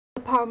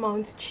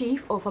Paramount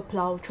Chief of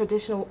Aflao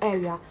traditional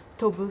area,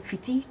 AreaTogbui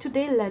Fiti,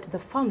 today led the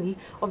family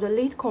of the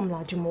late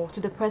Komla Dumor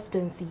to the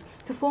presidency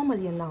to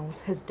formally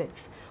announce his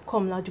death.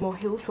 Komla Dumor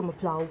hails from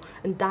Aflao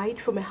and died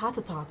from a heart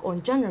attack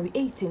on January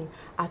 18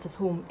 at his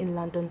home in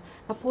London.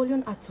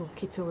 Napoleon Ato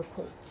Kito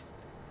reports.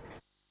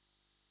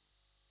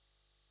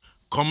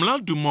 Komla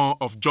Dumor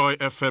of Joy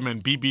FM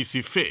and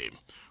BBC fame,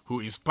 who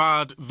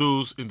inspired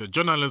those in the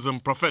journalism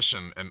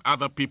profession and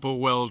other people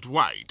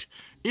worldwide,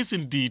 is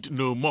indeed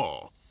no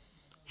more.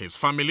 His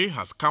family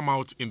has come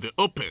out in the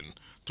open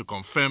to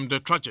confirm the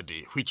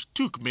tragedy, which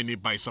took many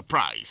by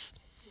surprise.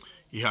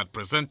 He had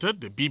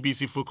presented the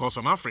BBC Focus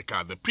on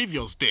Africa the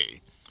previous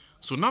day,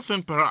 so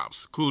nothing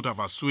perhaps could have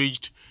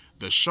assuaged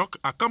the shock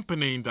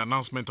accompanying the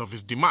announcement of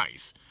his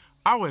demise,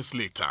 hours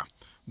later,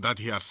 that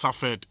he had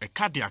suffered a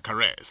cardiac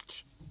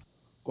arrest.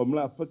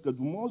 Komla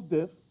Dumor's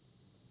death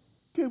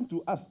came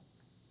to us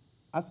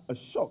as a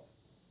shock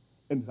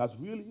and has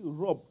really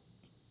robbed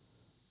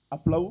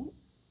Aflao,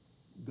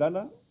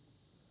 Ghana,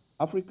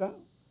 Africa,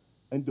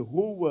 and the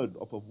whole world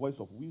of a voice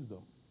of wisdom.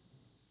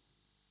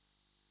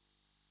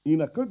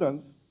 In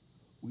accordance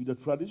with the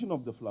tradition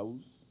of the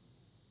Aflaos,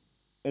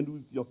 and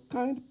with your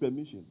kind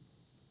permission,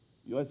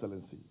 Your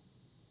Excellency,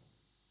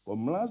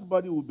 Komla's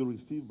body will be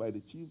received by the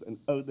chiefs and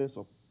elders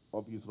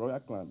of his royal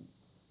clan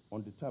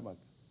on the tarmac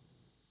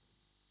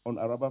on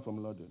arrival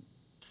from London.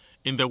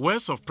 In the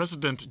words of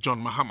President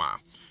John Mahama,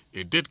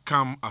 it did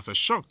come as a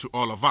shock to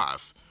all of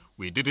us.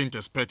 We didn't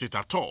expect it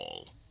at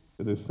all.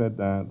 It is said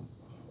that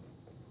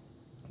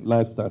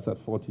life starts at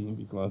 14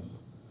 because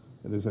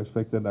it is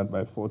expected that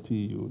by 40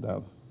 you would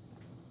have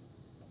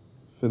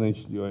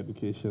finished your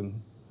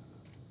education.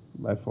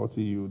 By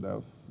 40 you would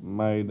have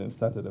married and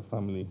started a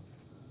family.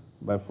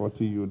 By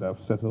 40 you would have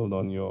settled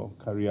on your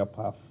career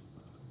path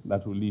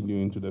that will lead you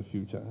into the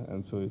future.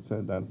 And so it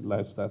said that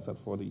life starts at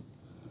 40.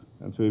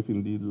 And so if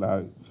indeed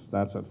life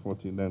starts at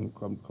 40, then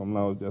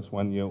Komla was just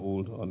 1 year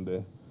old on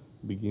the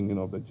beginning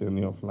of the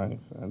journey of life.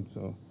 And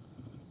so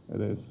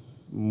it is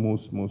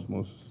most,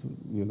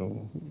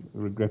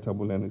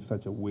 regrettable, and it's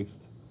such a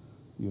waste,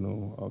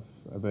 of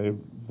a very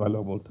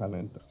valuable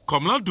talent.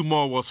 Komla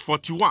Dumor was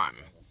 41.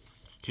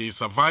 He is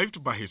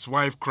survived by his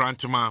wife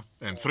Krantima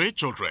and 3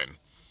 children.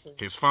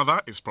 His father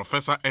is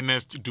Professor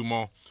Ernest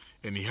Dumor,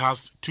 and he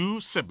has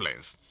 2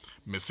 siblings,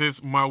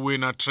 Mrs.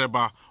 Mawena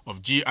Treba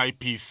of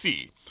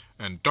GIPC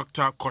and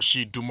Dr.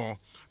 Koshi Dumor,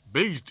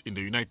 based in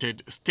the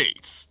United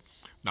States.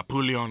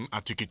 Napoleon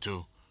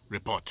Atukito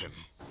reporting.